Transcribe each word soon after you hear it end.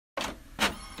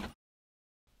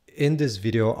In this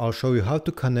video, I'll show you how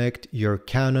to connect your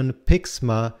Canon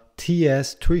Pixma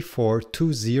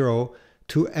TS3420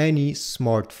 to any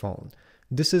smartphone.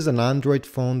 This is an Android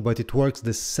phone, but it works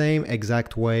the same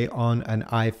exact way on an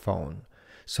iPhone.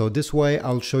 So this way,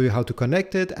 I'll show you how to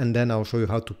connect it, and then I'll show you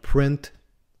how to print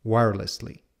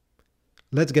wirelessly.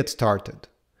 Let's get started.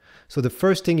 So the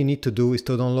first thing you need to do is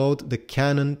to download the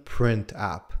Canon Print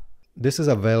app. This is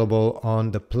available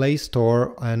on the Play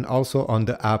Store and also on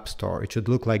the App Store. It should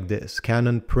look like this: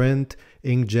 Canon Print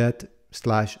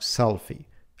Inkjet/Selfie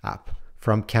app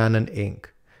from Canon Inc.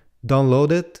 Download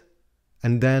it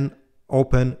and then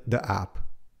open the app.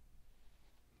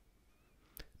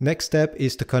 Next step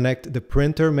is to connect the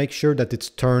printer. Make sure that it's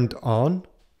turned on.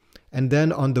 And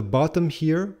then on the bottom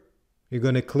here, you're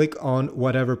going to click on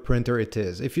whatever printer it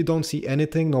is. If you don't see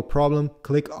anything, no problem.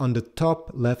 Click on the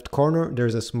top left corner.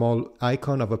 There's a small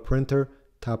icon of a printer.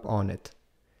 Tap on it.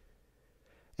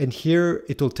 And here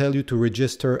it will tell you to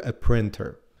register a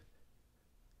printer.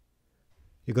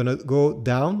 You're going to go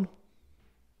down,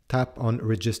 tap on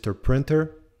register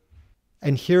printer.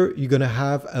 And here you're going to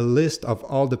have a list of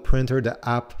all the printer the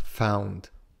app found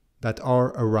that are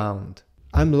around.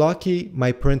 I'm lucky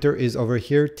my printer is over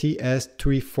here,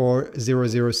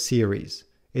 TS3420 series.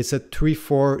 It's a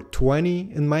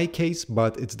 3420 in my case,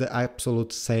 but it's the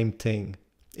absolute same thing.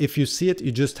 If you see it,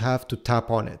 you just have to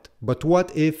tap on it. But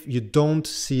what if you don't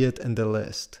see it in the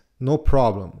list? No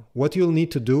problem. What you'll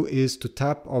need to do is to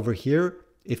tap over here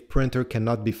if printer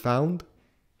cannot be found.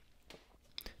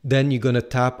 Then you're going to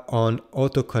tap on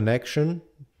auto connection.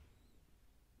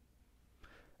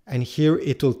 And here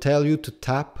it will tell you to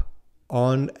tap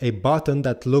on a button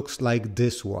that looks like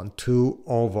this one, two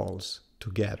ovals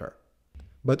together.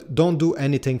 But don't do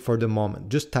anything for the moment.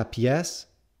 Just tap yes.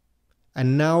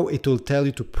 And now it will tell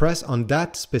you to press on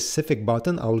that specific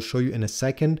button. I will show you in a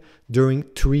second, during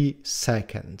 3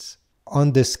 seconds.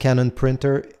 On this Canon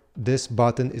printer, this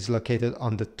button is located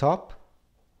on the top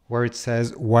where it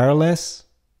says wireless.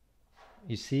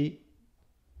 You see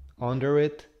under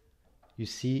it, you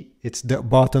see it's the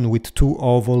button with 2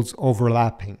 ovals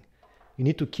overlapping. You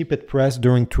need to keep it pressed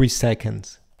during 3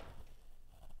 seconds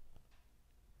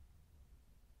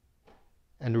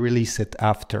and release it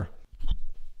after.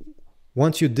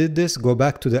 Once you did this, go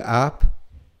back to the app,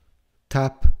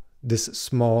 tap this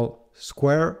small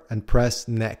square and press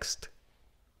next.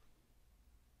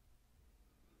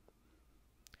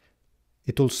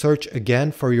 It will search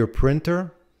again for your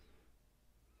printer.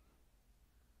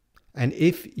 And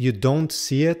if you don't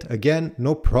see it, again,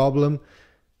 no problem.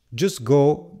 Just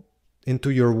go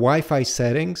into your Wi-Fi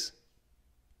settings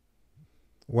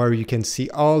where you can see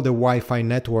all the Wi-Fi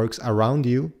networks around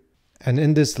you. And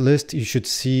in this list, you should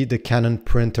see the Canon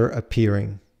printer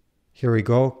appearing. Here we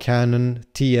go, Canon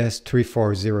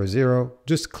TS3420.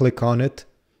 Just click on it.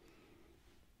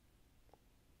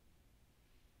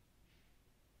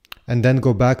 And then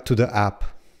go back to the app.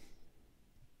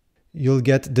 You'll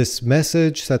get this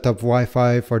message: set up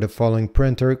Wi-Fi for the following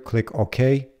printer. Click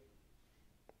OK.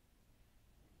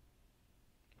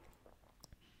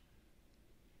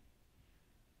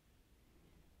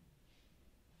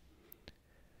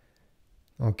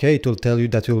 Okay, it will tell you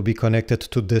that you will be connected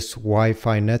to this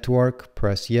Wi-Fi network.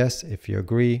 Press yes if you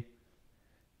agree.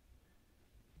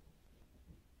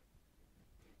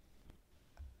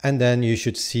 And then you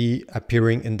should see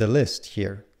appearing in the list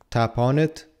here. Tap on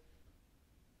it.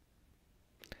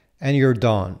 And you're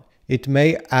done. It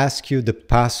may ask you the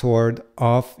password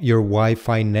of your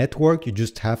Wi-Fi network. You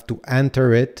just have to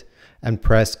enter it and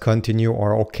press continue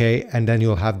or OK, and then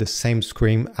you'll have the same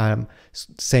screen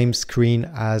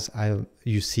as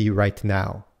you see right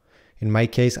now. In my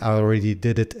case, I already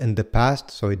did it in the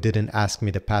past, so it didn't ask me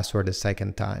the password a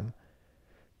second time.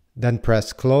 Then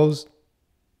press close.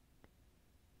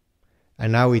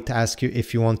 And now it asks you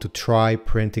if you want to try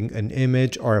printing an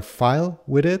image or a file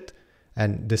with it.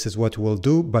 And this is what we'll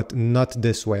do, but not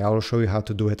this way. I'll show you how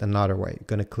to do it another way. You're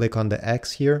going to click on the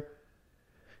X here.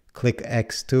 Click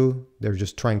X2. They're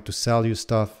just trying to sell you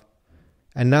stuff.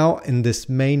 And now in this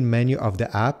main menu of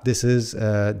the app, this is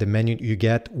the menu you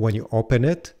get when you open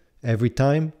it every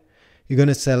time. You're going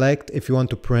to select if you want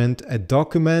to print a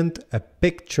document, a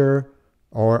picture,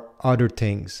 or other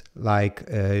things like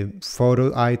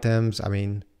photo items. I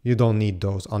mean, you don't need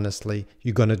those, honestly.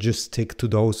 You're going to just stick to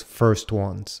those first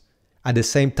ones. At the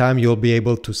same time, you'll be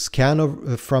able to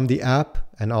scan from the app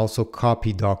and also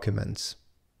copy documents.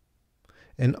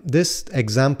 In this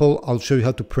example, I'll show you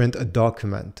how to print a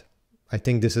document. I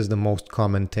think this is the most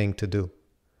common thing to do.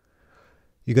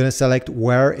 You're going to select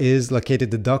where is located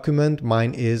the document.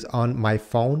 Mine is on my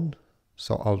phone,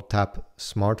 so I'll tap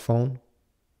smartphone.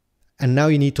 And now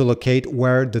you need to locate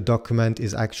where the document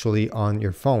is actually on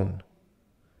your phone.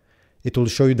 It will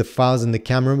show you the files in the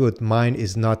camera, but mine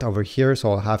is not over here,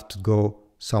 so I'll have to go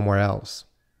somewhere else.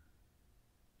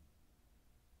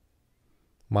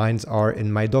 Mines are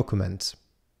in my documents.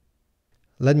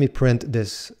 Let me print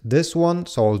this one,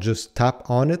 so I'll just tap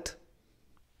on it.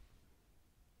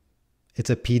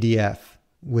 It's a PDF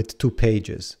with 2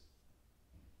 pages.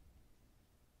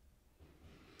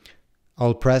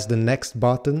 I'll press the next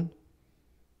button.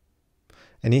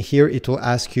 And in here it will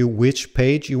ask you which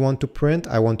page you want to print.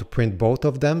 I want to print both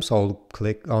of them, so I'll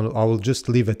click on, I will just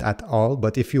leave it at all.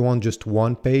 But if you want just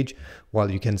one page, well,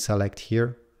 you can select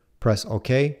here, press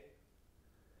OK.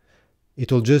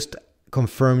 It will just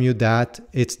confirm you that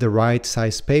it's the right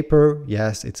size paper.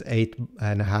 Yes, it's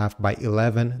 8.5 by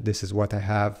 11. This is what I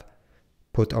have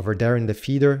put over there in the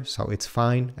feeder, so it's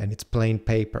fine and it's plain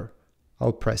paper.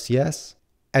 I'll press yes.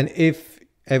 And if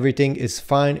everything is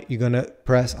fine, you're gonna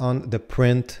press on the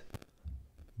print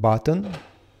button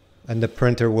and the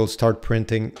printer will start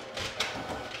printing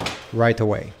right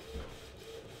away.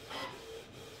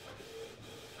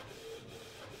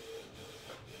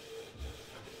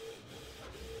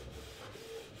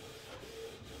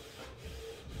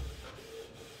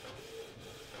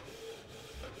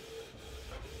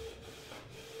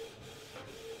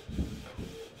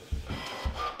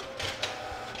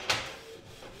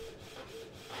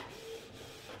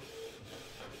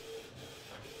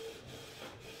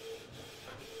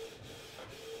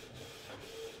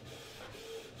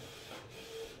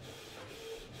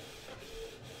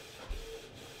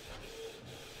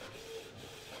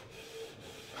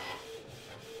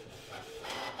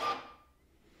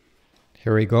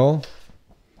 Here we go.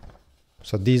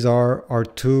 So these are our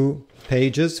 2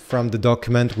 pages from the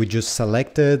document we just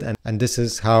selected, and this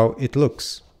is how it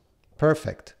looks.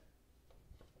 Perfect.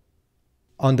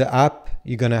 On the app,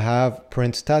 you're gonna have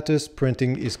print status,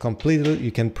 printing is completed.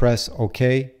 You can press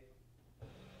OK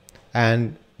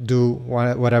and do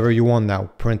whatever you want now.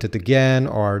 Print it again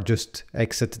or just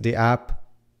exit the app,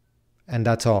 and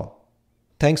that's all.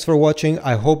 Thanks for watching.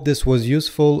 I hope this was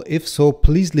useful. If so,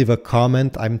 please leave a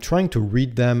comment. I'm trying to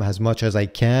read them as much as I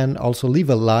can. Also leave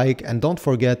a like and don't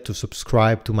forget to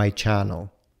subscribe to my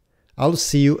channel. I'll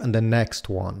see you in the next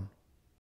one.